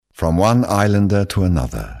From one islander to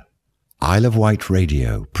another, Isle of Wight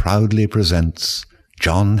Radio proudly presents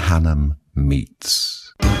John Hannam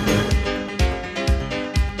Meets.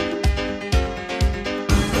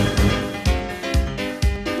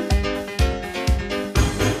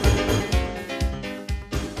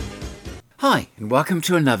 Hi, and welcome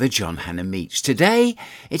to another John Hannam Meets. Today,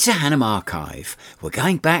 it's a Hannam archive. We're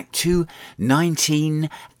going back to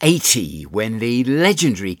 1980, when the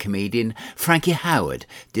legendary comedian Frankie Howerd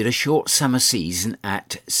did a short summer season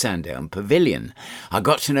at Sandown Pavilion. I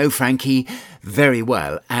got to know Frankie very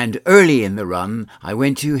well, and early in the run, I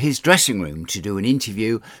went to his dressing room to do an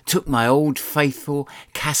interview, took my old faithful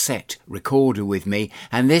cassette recorder with me,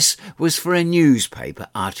 and this was for a newspaper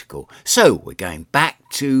article. So, we're going back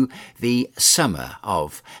to the summer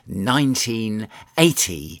of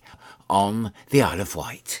 1980 on the Isle of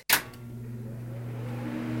Wight.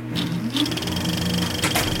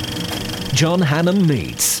 John Hannam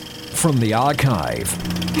Meets from the archive.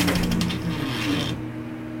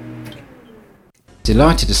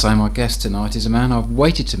 Delighted to say my guest tonight is a man I've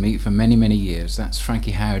waited to meet for many, many years. That's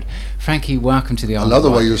Frankie Howerd. Frankie, welcome to the Isle of Wight. I love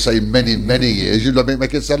the way you say many, many years. You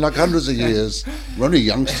make it sound like hundreds of years. We're only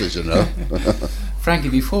youngsters, you know. Frankie,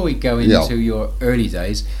 before we go into your early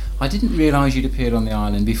days, I didn't realise you'd appeared on the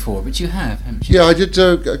island before, but you have, haven't you? Yeah, I did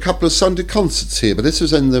a couple of Sunday concerts here, but this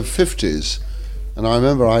was in the 50s. And I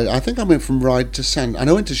remember, I think I went from Ryde to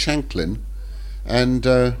I went to Shanklin, and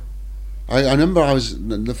I remember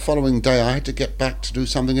the following day I had to get back to do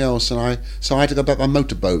something else, and so I had to go back by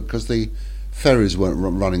motorboat because the ferries weren't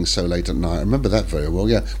running so late at night. I remember that very well,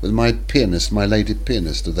 yeah, with my lady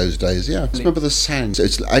pianist of those days, yeah. I remember the sands.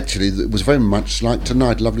 It was very much like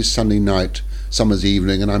tonight, lovely sunny night, summer's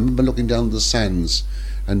evening, and I remember looking down the sands,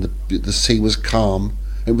 and the sea was calm.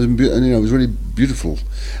 It was, it was really beautiful,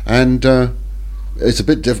 and it's a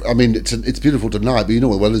bit different. I mean, it's beautiful tonight, but you know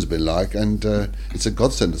what the weather's been like, and it's a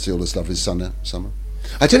godsend to see all this lovely summer.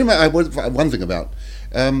 I tell you one thing about,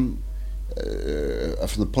 from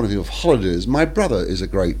the point of view of holidays, my brother is a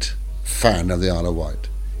great fan of the Isle of Wight.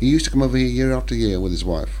 He used to come over here year after year with his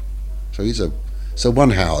wife. So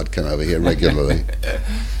one Howard came over here regularly.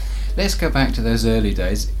 Let's go back to those early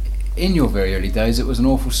days. In your very early days, it was an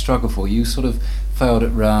awful struggle for you. You sort of failed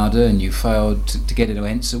at RADA and you failed to get into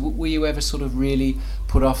Ent. So were you ever sort of really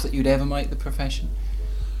put off that you'd ever make the profession?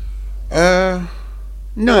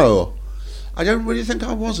 No. I don't really think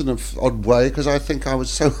I was in an odd way, because I think I was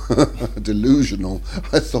so delusional.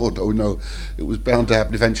 I thought, oh no, it was bound to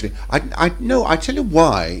happen eventually. I tell you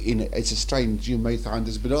why. It's a strange, you may find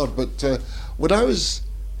this a bit odd, but when I was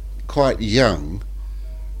quite young,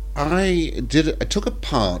 I took a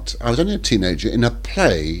part, I was only a teenager, in a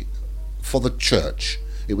play for the church.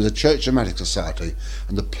 It was a church dramatic society,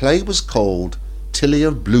 and the play was called Tilly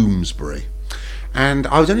of Bloomsbury. And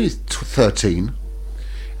I was only 13,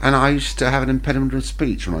 and I used to have an impediment of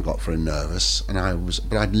speech when I got very nervous, and I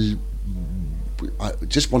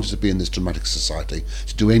just wanted to be in this dramatic society,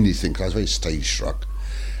 to do anything, because I was very stage struck,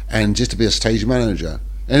 and just to be a stage manager.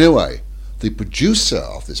 Anyway, the producer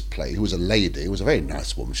of this play, who was a lady, who was a very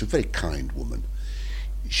nice woman, she was a very kind woman,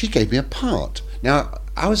 she gave me a part. Now,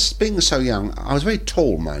 being so young, I was very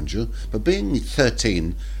tall, mind you, but being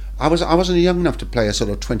 13, I wasn't young enough to play a sort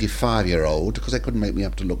of 25-year-old, because they couldn't make me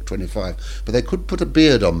up to look 25, but they could put a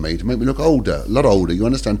beard on me to make me look older, a lot older, you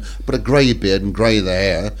understand, put a grey beard and grey the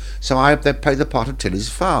hair, so they played the part of Tilly's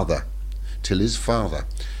father,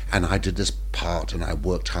 and I did this part, and I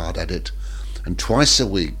worked hard at it, and twice a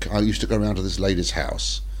week I used to go around to this lady's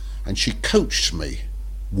house, and she coached me,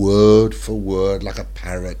 word for word, like a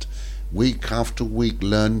parrot, week after week,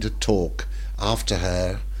 learned to talk after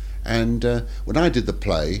her. And when I did the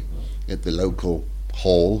play at the local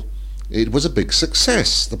hall, it was a big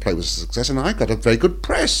success. The play was a success, and I got a very good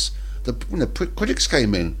press. The critics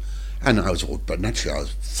came in, and I was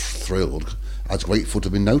thrilled. I was grateful to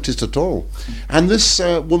be noticed at all. And this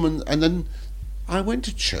woman, and then I went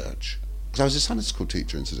to church, because I was a Sunday school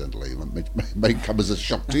teacher, incidentally. It may come as a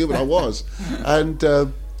shock to you, but I was. And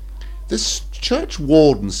this church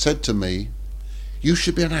warden said to me, "You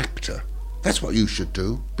should be an actor. That's what you should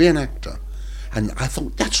do, be an actor." And I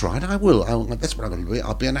thought, that's right, I will. That's what I'm going to be.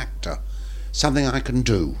 I'll be an actor. Something I can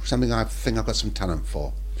do, something I think I've got some talent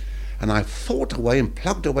for. And I thought away and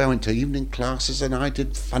plugged away. I went to evening classes, and I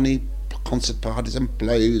did funny concert parties and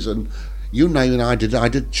plays, and you name it, I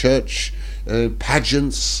did church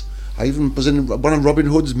pageants. I even was in one of Robin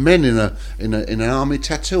Hood's men in an army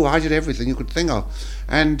tattoo. I did everything you could think of.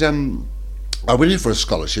 And I went in for a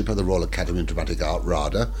scholarship at the Royal Academy of Dramatic Art,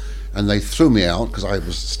 RADA, and they threw me out because I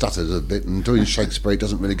was stuttered a bit, and doing Shakespeare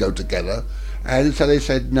doesn't really go together. And so they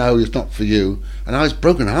said, no, it's not for you. And I was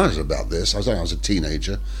broken-hearted about this. I was a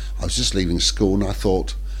teenager. I was just leaving school, and I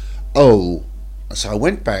thought, oh. So I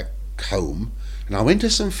went back home, and I went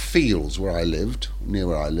to some fields near where I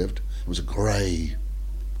lived. It was a grey,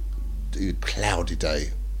 cloudy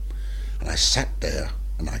day. And I sat there,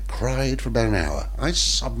 and I cried for about an hour. I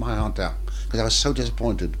sobbed my heart out, because I was so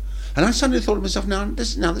disappointed. And I suddenly thought to myself, now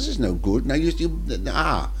this is no good. Now you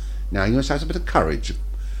must have a bit of courage.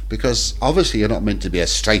 Because obviously you're not meant to be a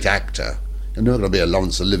straight actor. You're not going to be a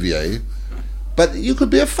Laurence Olivier. But you could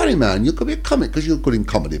be a funny man. You could be a comic, because you're good in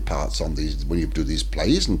comedy parts when you do these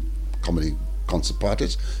plays and comedy concert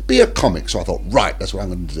parties. Be a comic. So I thought, right, that's what I'm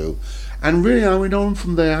going to do. And really I went on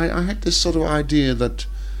from there. I had this sort of idea that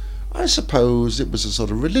I suppose it was a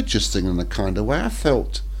sort of religious thing in a kind of way. I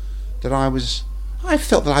felt that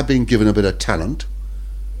I'd been given a bit of talent.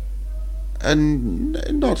 And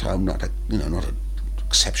not a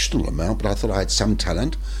exceptional amount, but I thought I had some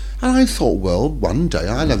talent, and I thought, well, one day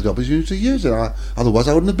I'll have the opportunity to use it. Otherwise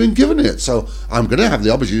I wouldn't have been given it. So I'm going to have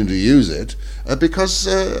the opportunity to use it because,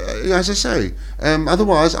 as I say,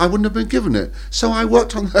 otherwise I wouldn't have been given it. So I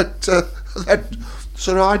worked on that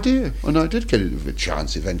sort of idea, and I did get it a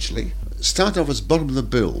chance eventually. Started off as bottom of the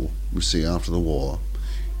bill, you see, after the war,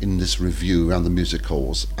 in this review around the music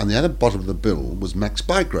halls, and the other bottom of the bill was Max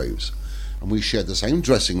Bygraves. And we shared the same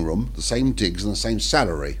dressing room, the same digs, and the same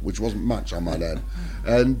salary, which wasn't much, I might add.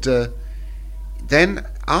 And then,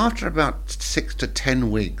 after about 6 to 10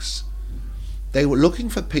 weeks, they were looking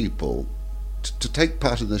for people to take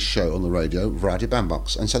part in this show on the radio, Variety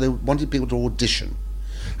Bandbox, and so they wanted people to audition.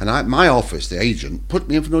 And my office, the agent, put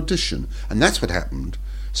me in for an audition, and that's what happened.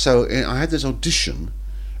 So I had this audition,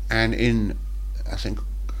 and in, I think,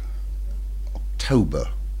 October,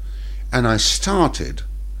 and I started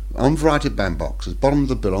on Variety Bandbox, at bottom of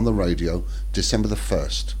the bill on the radio, December the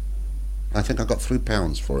 1st. I think I got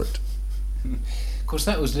 £3 for it. Of course,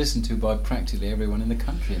 that was listened to by practically everyone in the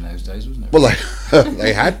country in those days, wasn't it? Well,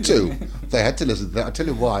 they had to. They had to listen to that. I'll tell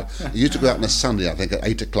you why. It used to go out on a Sunday, I think, at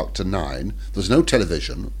 8 o'clock to 9. There was no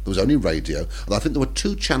television. There was only radio. And I think there were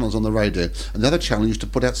 2 channels on the radio. And the other channel used to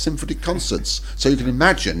put out symphony concerts. So you can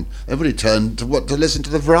imagine, everybody turned to listen to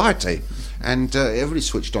the Variety. And everybody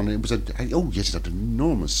switched on. It was it had an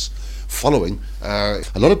enormous following. A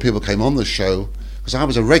lot of people came on the show, because I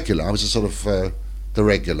was a regular. I was a sort of... the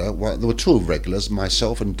regular. Well, there were 2 regulars,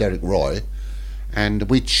 myself and Derek Roy, and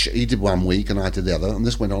he did one week and I did the other, and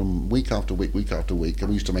this went on week after week, and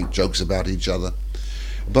we used to make jokes about each other.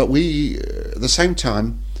 But we, at the same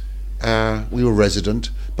time, we were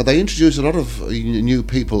resident, but they introduced a lot of new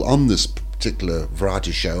people on this particular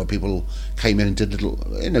variety show. People came in and did little,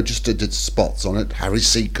 just did spots on it. Harry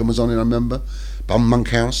Seacombe was on it, I remember. Bum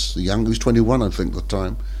Monkhouse, the young, who was 21, I think, at the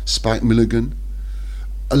time. Spike Milligan.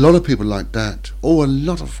 A lot of people like that. A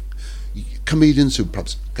lot of comedians who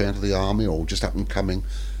perhaps came out of the army or just up and coming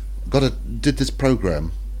did this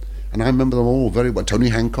program, and I remember them all very well. Tony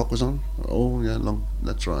Hancock was on.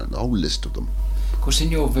 That's right, the whole list of them. Of course, in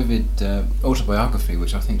your vivid autobiography,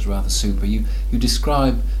 which I think is rather super, you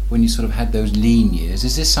describe when you sort of had those lean years.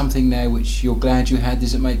 Is this something now which you're glad you had?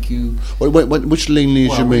 Does it make you... Which lean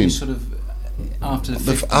years you mean? You sort of after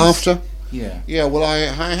the 50s. After? Yeah. Yeah, well,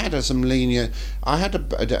 I had some lean. I had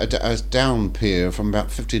a down period from about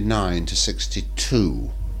 59 to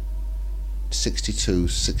 62. 62,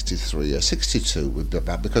 63, yeah, 62 would be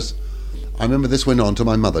about, because I remember this went on till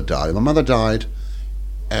my mother died. My mother died,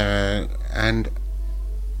 and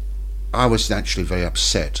I was naturally very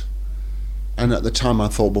upset. And at the time I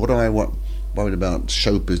thought, well, what do I worried about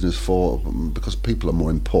show business for? Because people are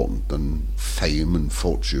more important than fame and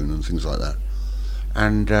fortune and things like that.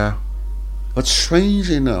 And... but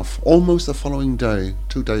strangely enough, almost the following day,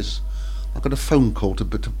 2 days, I got a phone call to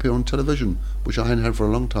appear on television, which I hadn't had for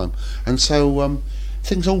a long time. And so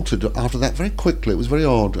things altered after that very quickly. It was very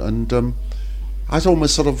odd, and I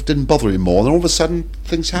almost sort of didn't bother anymore. And all of a sudden,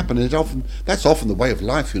 things happen. And that's often the way of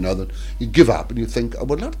life, that you give up and you think,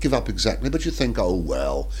 well, not give up exactly, but you think, oh,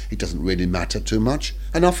 well, it doesn't really matter too much.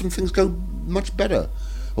 And often things go much better.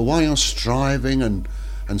 But while you're striving and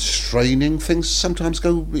straining, things sometimes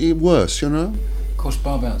go worse, Of course,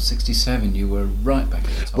 by about 67, you were right back at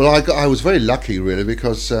the top. Well, I was very lucky, really,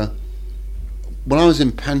 because when I was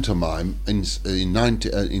in pantomime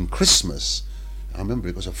in Christmas, I remember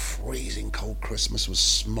it was a freezing cold Christmas, there was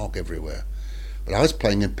smog everywhere. But I was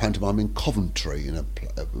playing in pantomime in Coventry, in a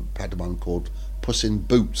pantomime called Puss in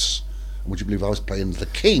Boots. And would you believe I was playing the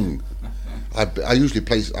King? I used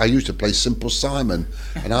to play Simple Simon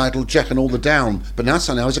and Idle Jack and all the down, but now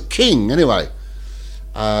suddenly I was a king anyway.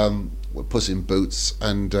 With Puss in Boots,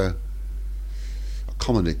 and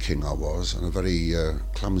comedy king I was, and a very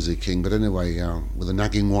clumsy king, but anyway, with a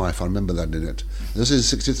nagging wife, I remember that in it. This is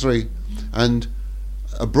 63, and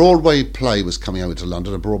a Broadway play was coming over to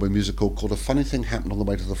London, a Broadway musical called A Funny Thing Happened on the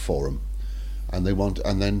Way to the Forum, and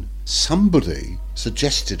then somebody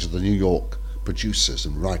suggested to the New York producers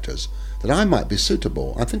and writers that I might be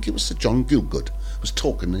suitable. I think it was Sir John Gielgud was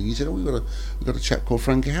talking, and he said, we've got a chap called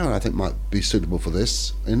Frankie Howerd I think might be suitable for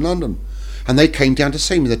this in London. And they came down to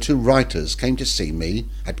see me. The two writers came to see me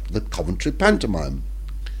at the Coventry pantomime,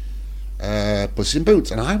 Puss in Boots,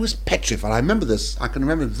 and I was petrified. I remember this. I can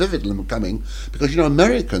remember vividly them coming because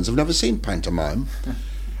Americans have never seen pantomime,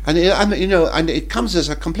 and it comes as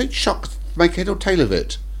a complete shock to make head or tail of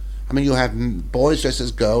it. I mean, you have boys dressed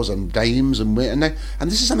as girls and dames and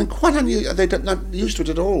this is something quite unusual. They're not used to it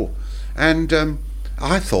at all, and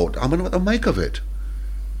I thought, I wonder what they'll make of it.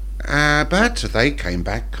 But they came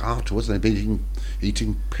back afterwards, and they'd been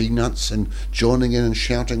eating peanuts and joining in and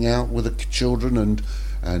shouting out with the children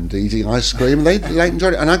and eating ice cream. And they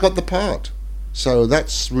enjoyed it, and I got the part. So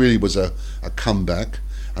that's really was a comeback,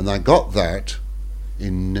 and I got that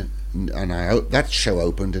that show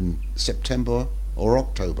opened in September or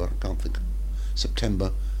October, I can't think,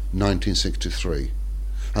 September 1963,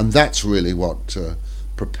 and that's really what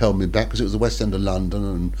propelled me back, because it was the West End of London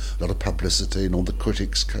and a lot of publicity, and all the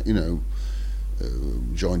critics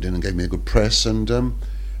joined in and gave me a good press, and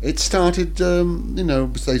it started,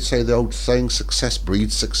 they say the old saying, success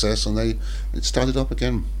breeds success, and it started up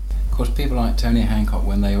again. Of course, people like Tony Hancock,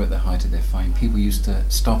 when they were at the height of their fame, people used to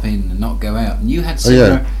stop in and not go out, and you had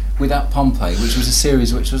similar with Up Pompeii, which was a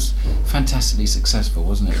series which was fantastically successful,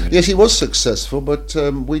 wasn't it? Really? Yes, it was successful, but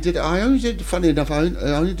funny enough, I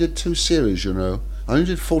only did 2 series, I only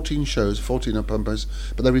did 14 shows, 14 Up Pompeii,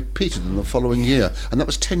 but they repeated them the following year, and that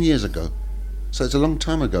was 10 years ago. So it's a long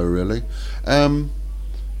time ago, really.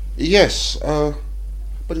 Yes,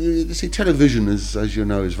 but you see, television is, as you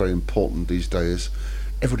know, is very important these days.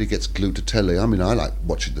 Everybody gets glued to telly. I mean, I like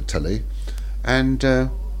watching the telly, and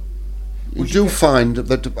you do find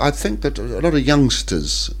that I think that a lot of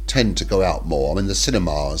youngsters tend to go out more. I mean, the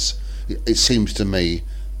cinemas, it seems to me,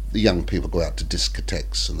 the young people go out to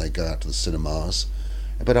discotheques and they go out to the cinemas.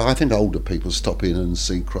 But I think older people stop in and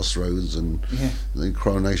see Crossroads and the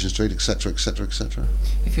Coronation Street, etc., etc., etc.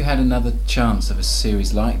 If you had another chance of a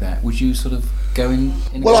series like that, would you sort of go in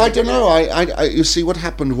well, I don't know. You see, what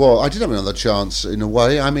happened was I did have another chance in a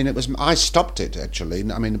way. I mean, I stopped it actually.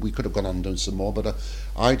 I mean, we could have gone on and done some more, but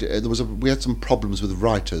we had some problems with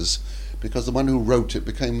writers, because the one who wrote it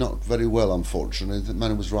became not very well, unfortunately. The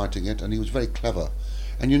man who was writing it, and he was very clever.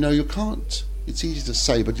 And you can't. It's easy to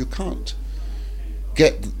say, but you can't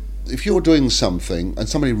if you're doing something and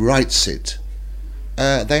somebody writes it,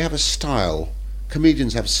 they have a style.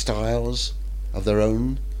 Comedians have styles of their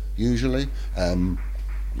own, usually.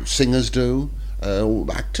 Singers do,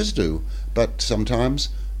 actors do, but sometimes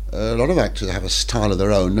a lot of actors have a style of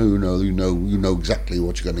their own. You know exactly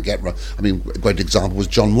what you're going to get. I mean, a great example was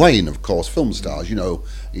John Wayne, of course, film stars. He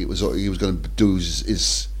was going to do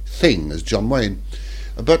his thing as John Wayne.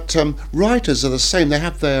 But writers are the same. They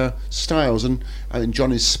have their styles, and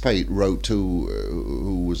Johnny Speight wrote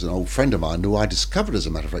who was an old friend of mine, who I discovered, as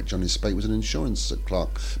a matter of fact. Johnny Speight was an insurance clerk,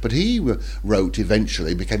 but he wrote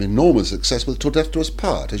eventually, became an enormous success with Till Death Do Us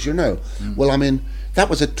Part, as you know. Well, I mean, that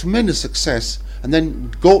was a tremendous success. And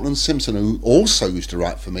then Galton and Simpson, who also used to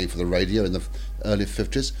write for me for the radio in the early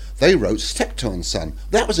 50s, they wrote Steptoe and Son.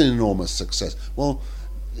 That was an enormous success. Well,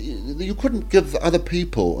 you couldn't give other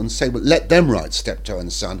people and say, well, let them write Steptoe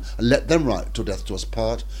and Son and let them write Till Death Do Us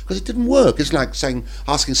Part, because it didn't work. It's like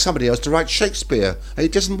asking somebody else to write Shakespeare.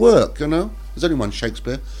 It doesn't work, There's only one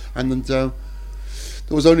Shakespeare, and then there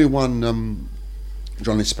was only one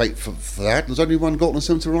Johnny Speight for that. There's only one Galton and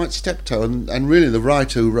Simpson to write Steptoe, and really the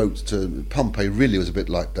writer who wrote Pompeii really was a bit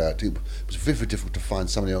like that. It was very difficult to find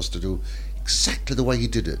somebody else to do exactly the way he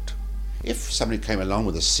did it. If somebody came along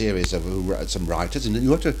with a series of some writers, and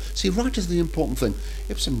you have to see, writers are the important thing.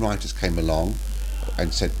 If some writers came along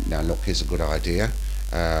and said, now look, here's a good idea,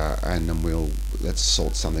 and then let's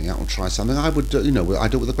sort something out and try something, I would, I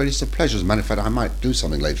do it with the greatest of pleasure. As a matter of fact, I might do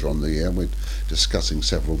something later on in the year. We're discussing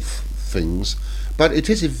several things, but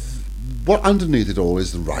what underneath it all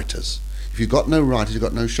is the writers. If you've got no writers, you've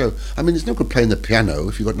got no show. I mean, it's no good playing the piano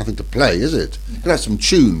if you've got nothing to play, is it? You can have some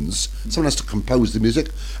tunes. Someone has to compose the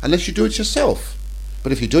music, unless you do it yourself.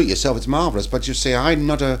 But if you do it yourself, it's marvellous. But you see, I'm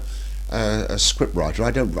not a script writer.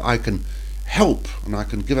 I can help, and I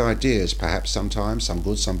can give ideas, perhaps sometimes, some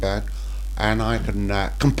good, some bad, and I can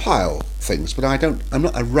compile things. But I'm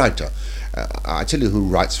not a writer. I tell you who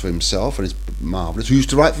writes for himself, and it's marvellous. Who used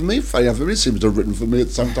to write for me? Funny enough, he seems to have written for me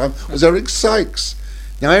at some time, was Eric Sykes.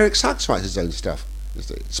 Now, Eric Sachs writes his own stuff.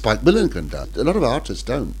 Spike Milligan does. A lot of artists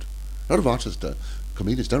don't.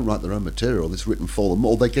 Comedians don't write their own material. It's written for them,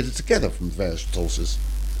 or they get it together from various sources.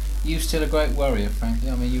 You're still a great worrier, Frankie.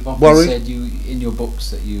 I mean, you've often said in your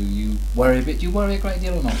books that you worry a bit. Do you worry a great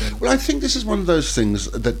deal or not really? Well, I think this is one of those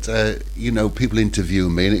things that, people interview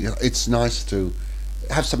me, and it's nice to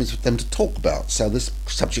have something for them to talk about. So this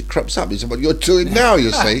subject crops up. It's what you're doing now,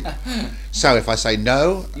 you see. So if I say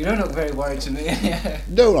no... You don't look very worried to me.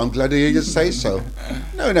 No, I'm glad to hear you say so.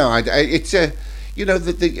 It's,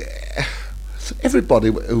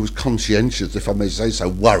 everybody who's conscientious, if I may say so,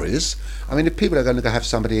 worries. I mean, if people are going to go have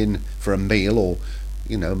somebody in for a meal, or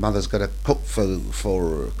mother's got to cook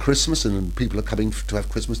for Christmas, and people are coming to have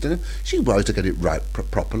Christmas dinner, she worries to get it right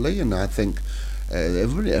properly. And I think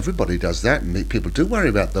everybody does that. And people do worry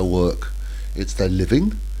about their work. It's their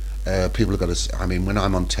living. People have got to. I mean, when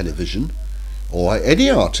I'm on television, or any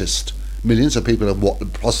artist, millions of people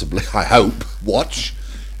have possibly, I hope, watch.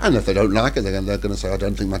 And if they don't like it, they're going to say, I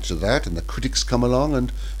don't think much of that. And the critics come along,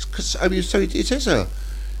 and so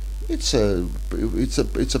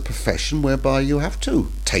it's a profession whereby you have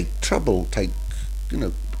to take trouble, take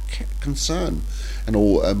concern, and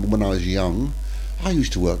all. When I was young, I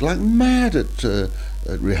used to work like mad at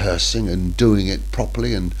rehearsing and doing it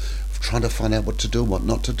properly, and trying to find out what to do and what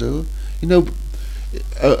not to do. And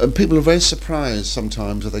people are very surprised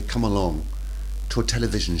sometimes that they come along to a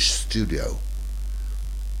television studio.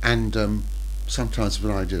 And sometimes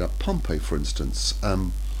when I did at Pompeii, for instance,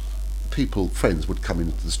 friends would come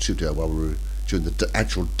into the studio while we were during the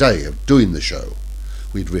actual day of doing the show.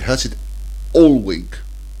 We'd rehearse it all week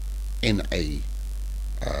in a,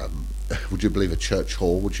 would you believe, a church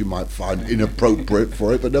hall, which you might find inappropriate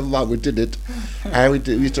for it, but never mind, we did it. And we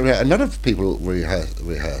used to rehearse. A lot of people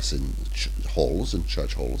rehearse in halls and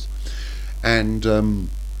church halls, and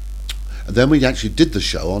then we actually did the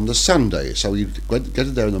show on the Sunday. So we'd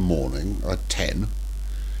get there in the morning at 10,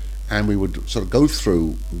 and we would sort of go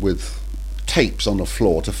through with tapes on the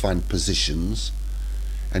floor to find positions,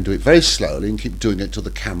 and do it very slowly and keep doing it till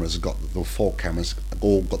the cameras got, the 4 cameras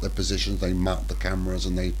all got their positions. They marked the cameras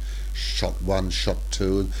and they shot 1, shot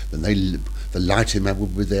 2, and then the lighting man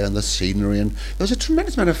would be there and the scenery, and there was a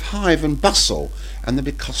tremendous amount of hive and bustle, and there'd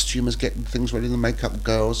be costumers getting things ready, the makeup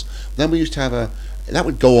girls. Then we used to have that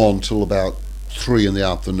would go on till about 3 in the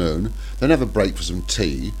afternoon, then have a break for some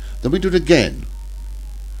tea, then we do it again.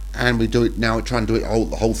 And we do it now, we try and do it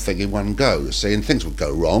the whole thing in one go, you see, and things would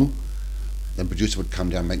go wrong. Then producer would come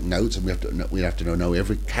down, make notes, and we'd have to know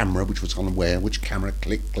every camera which was on where, which camera,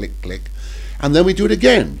 click, click, click. And then we do it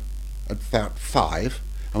again at about 5,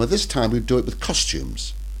 and by this time we'd do it with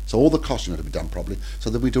costumes. So all the costumes had to be done properly, so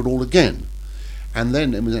then we do it all again. And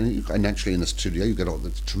then, and naturally in the studio, you get all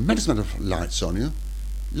the tremendous amount of lights on you.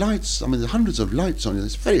 Lights, I mean, there's hundreds of lights on you,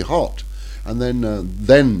 it's very hot. And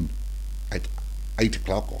then at 8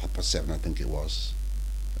 o'clock, or 7:30, I think it was,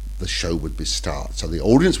 the show would be start. So the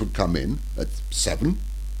audience would come in at 7,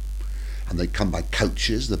 and they'd come by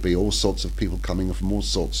coaches. There'd be all sorts of people coming from all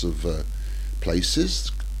sorts of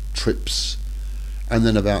places, trips. And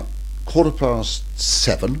then about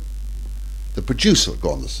 7:15, the producer would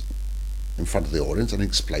go on this in front of the audience and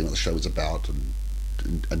explain what the show was about, and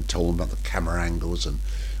tell them about the camera angles and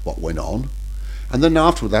what went on. And then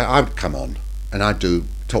after that, I would come on and I'd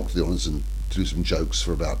talk to the audience and do some jokes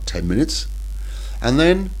for about 10 minutes. And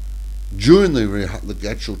then during the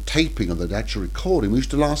actual taping of the actual recording, we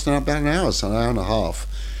used to last about an hour, so an hour and a half.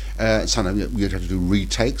 Sometimes we'd have to do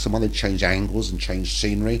retakes, and when they'd change angles and change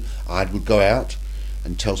scenery, I would go out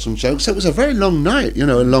and tell some jokes. So it was a very long night, a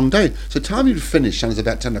long day. So the time you'd finish, and it was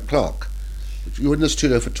about 10 o'clock. You were in the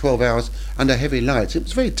studio for 12 hours under heavy lights. It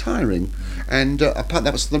was very tiring, and apart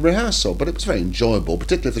that was the rehearsal, but it was very enjoyable,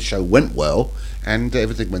 particularly if the show went well and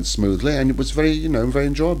everything went smoothly, and it was very, very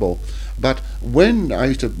enjoyable. But when I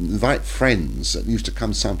used to invite friends that used to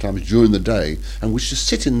come sometimes during the day, and we used to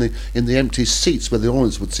sit in the empty seats where the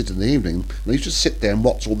audience would sit in the evening, and they used to sit there and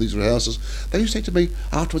watch all these rehearsals, they used to say to me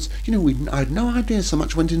afterwards, I had no idea so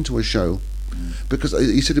much went into a show. Because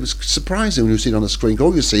he said it was surprising when you see it on the screen.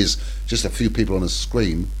 All you see is just a few people on a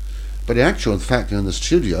screen, but in actual fact, in the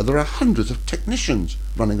studio there are hundreds of technicians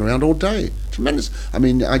running around all day. Tremendous. I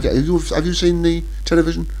mean, have you seen the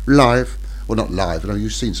television live? Well, not live, but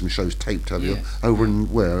you've seen some shows taped, have you? Over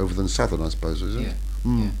in where? Over in Southern, I suppose, is it? Yeah.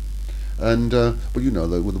 Mm. Yeah. And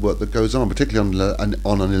with the work that goes on, particularly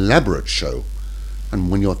on an elaborate show. And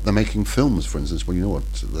when they're making films, for instance, well, you know what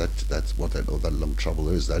that's what that long trouble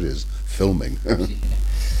is. That is filming.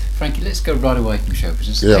 Frankie, let's go right away from show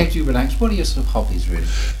business. How do you relax? What are your sort of hobbies, really?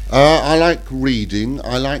 I like reading.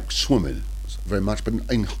 I like swimming very much, but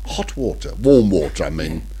in hot water, warm water, I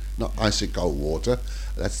mean, not icy cold water.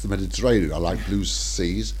 That's the Mediterranean. I like blue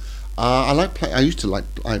seas. I like play. I used to like.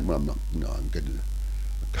 Well, I'm not. No, I'm getting.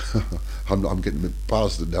 I'm getting a bit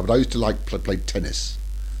past it now. But I used to like play tennis.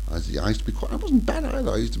 I used to be quite. I wasn't bad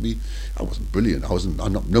either. I wasn't brilliant.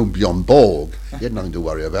 I'm not no Bjorn Borg. He had nothing to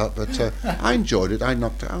worry about. But I enjoyed it. I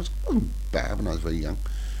wasn't bad when I was very young,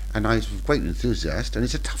 and I was a great enthusiast. And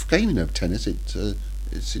it's a tough game, tennis.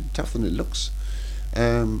 It's tougher than it looks.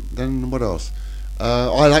 Then what else?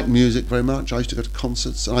 I like music very much. I used to go to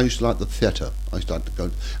concerts, and I used to like the theatre. I used to like to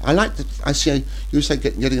go. You say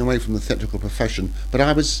getting away from the theatrical profession, but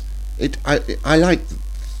I like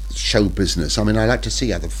show business. I mean, I like to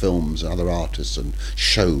see other films and other artists and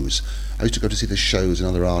shows. I used to go to see the shows and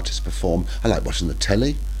other artists perform. I like watching the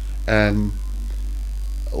telly.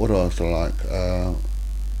 What else do I like?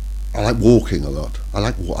 I like walking a lot. I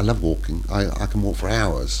love walking. I can walk for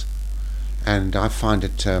hours, and I find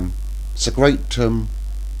it. It's a great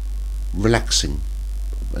relaxing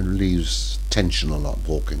and relieves tension a lot,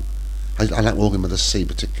 walking. I like walking by the sea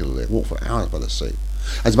particularly. I walk for hours by the sea.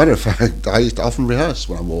 As a matter of fact, I used to often rehearse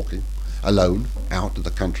when I'm walking, alone, out in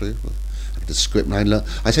the country. I get the script and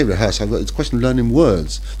I say rehearse, it's a question of learning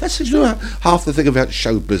words. That's half the thing about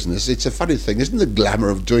show business. It's a funny thing, isn't the glamour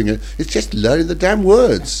of doing it? It's just learning the damn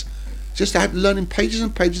words. Just learning pages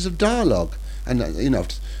and pages of dialogue. And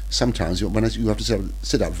sometimes when you have to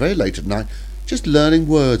sit up very late at night, just learning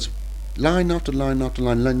words, line after line after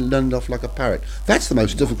line, learning off like a parrot. That's the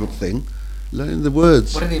most difficult thing, learning the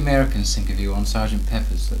words. What do the Americans think of you on Sgt.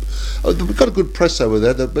 Pepper's? We've got a good press over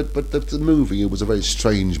there, but the movie, it was a very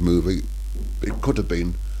strange movie. It could have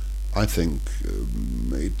been, I think,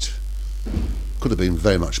 it could have been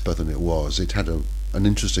very much better than it was. It had an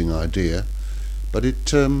interesting idea. But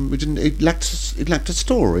it lacked a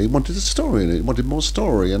story. It wanted a story in it. It wanted more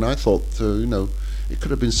story, and I thought, it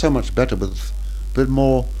could have been so much better with a bit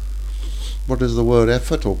more. What is the word?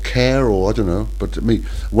 Effort or care or I don't know. But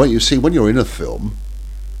when you're in a film,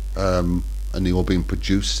 and you're being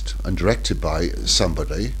produced and directed by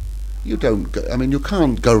somebody, you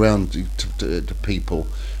can't go around to people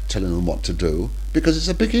telling them what to do because it's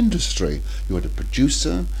a big industry. You get a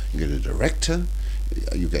producer, you get a director.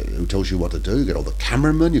 You get who tells you what to do. You get all the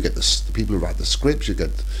cameramen. You get the people who write the scripts. You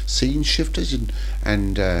get scene shifters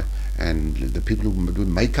and the people who do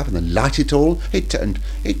makeup and then light it all.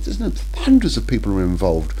 There's hundreds of people who are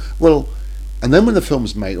involved. Well, and then when the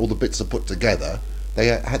film's made, all the bits are put together. They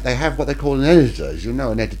have what they call an editor, as you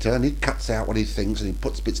know, an editor, and he cuts out what he thinks and he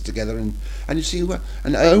puts bits together and you see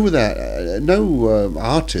and over that no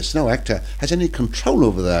artist, no actor has any control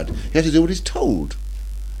over that. He has to do what he's told,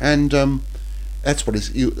 and. That's what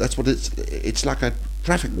it's like a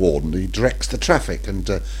traffic warden. He directs the traffic, and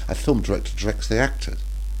a film director directs the actors.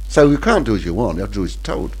 So you can't do as you want. You have to do as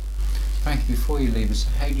told. Frankie, before you leave us,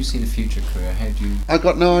 how do you see the future career? I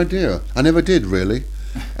got no idea. I never did really.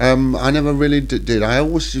 I never really did. I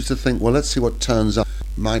always used to think, well, let's see what turns up.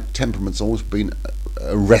 My temperament's always been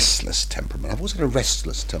a restless temperament. I've always had a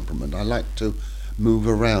restless temperament. I like to move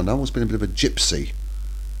around. I've always been a bit of a gypsy.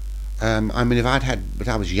 But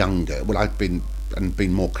I was younger, well, I'd been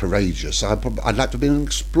more courageous. I'd like to be an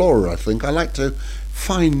explorer, I think. I like to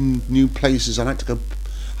find new places. I like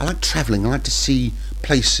travelling. I like to see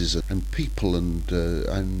places and people, and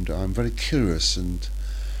I'm very curious.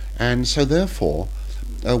 And so therefore,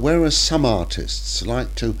 whereas some artists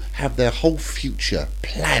like to have their whole future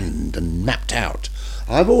planned and mapped out,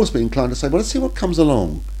 I've always been inclined to say, well, let's see what comes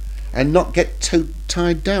along and not get too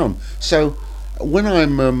tied down. So when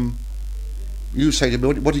I'm... you say to me,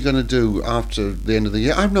 what are you going to do after the end of the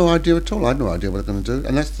year? I have no idea at all. I have no idea what I'm going to do.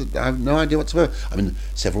 And I have no idea whatsoever. I mean,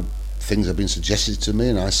 several things have been suggested to me,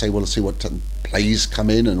 and I say, well, let's see what plays come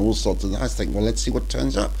in and all sorts of... I think, well, let's see what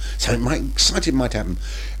turns up. So exciting might happen.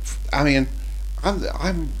 I mean, I'm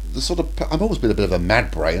always been a bit of a mad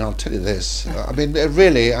brain, I'll tell you this. I mean,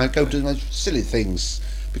 really, I go do silly things.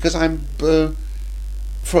 Because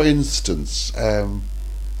for instance...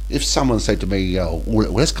 if someone said to me,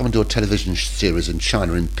 well, let's come and do a television series in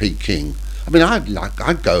China, in Peking, I mean,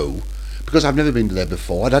 I'd go, because I've never been there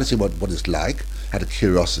before. I'd like to see what it's like, had a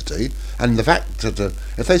curiosity, and the fact that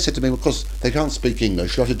if they said to me, of course, they can't speak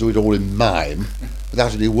English, you have to do it all in mime,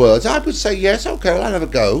 without any words, I would say, yes, okay, well, I'll have a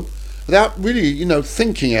go, without really,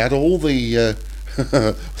 thinking out all the...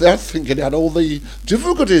 without thinking out all the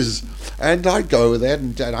difficulties. And I'd go over there,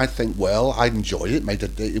 and I think, well, I enjoyed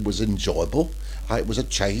it, it was enjoyable. It was a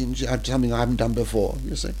change, something I haven't done before,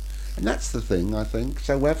 you see. And that's the thing, I think.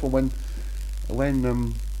 So therefore, when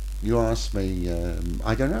You ask me,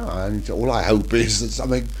 I don't know. All I hope is that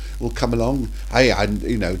something will come along,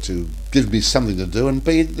 to give me something to do, and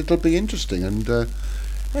it'll be interesting, and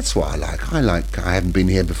that's what I like. I haven't been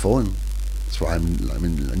here before, and that's why I'm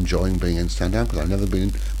enjoying being in Sandown, because I've never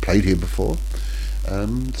played here before.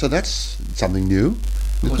 So that's something new.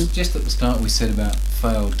 Well, just at the start we said about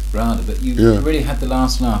failed RADA, but you really had the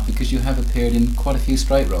last laugh because you have appeared in quite a few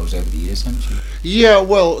straight roles over the years, haven't you? Yeah,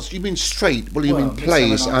 well, you mean straight? Well, you mean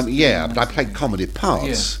plays? But I played comedy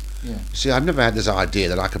parts. Yeah. See, I've never had this idea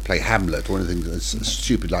that I could play Hamlet or anything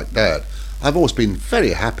stupid like that. I've always been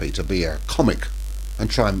very happy to be a comic and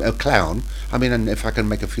try a clown. I mean, and if I can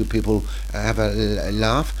make a few people have a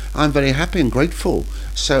laugh, I'm very happy and grateful.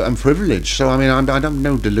 So I'm privileged. So I mean, I don't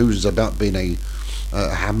know delusions about being a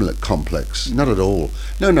Hamlet complex, not at all.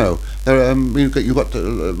 No. There, you've got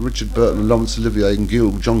Richard Burton, Laurence Olivier, and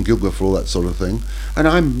John Gielgud for all that sort of thing. And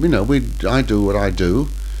I do what I do,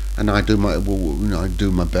 and I do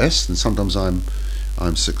my best. And sometimes I'm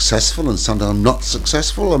successful, and sometimes I'm not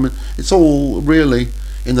successful. I mean, it's all really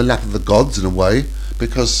in the lap of the gods in a way,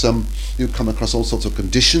 because you come across all sorts of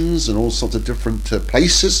conditions and all sorts of different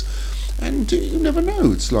places, and you never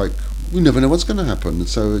know. It's like you never know what's going to happen.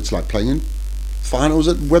 So it's like playing in finals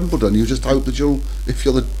at Wimbledon. You just hope that you'll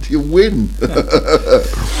win.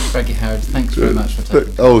 Frankie Howard, thanks very much for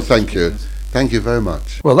taking. Thank you. Thank you very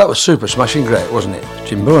much. Well, that was super smashing great, wasn't it?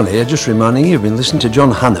 Jim Bourne here, just reminding you've been listening to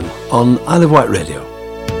John Hannam on Isle of Wight Radio.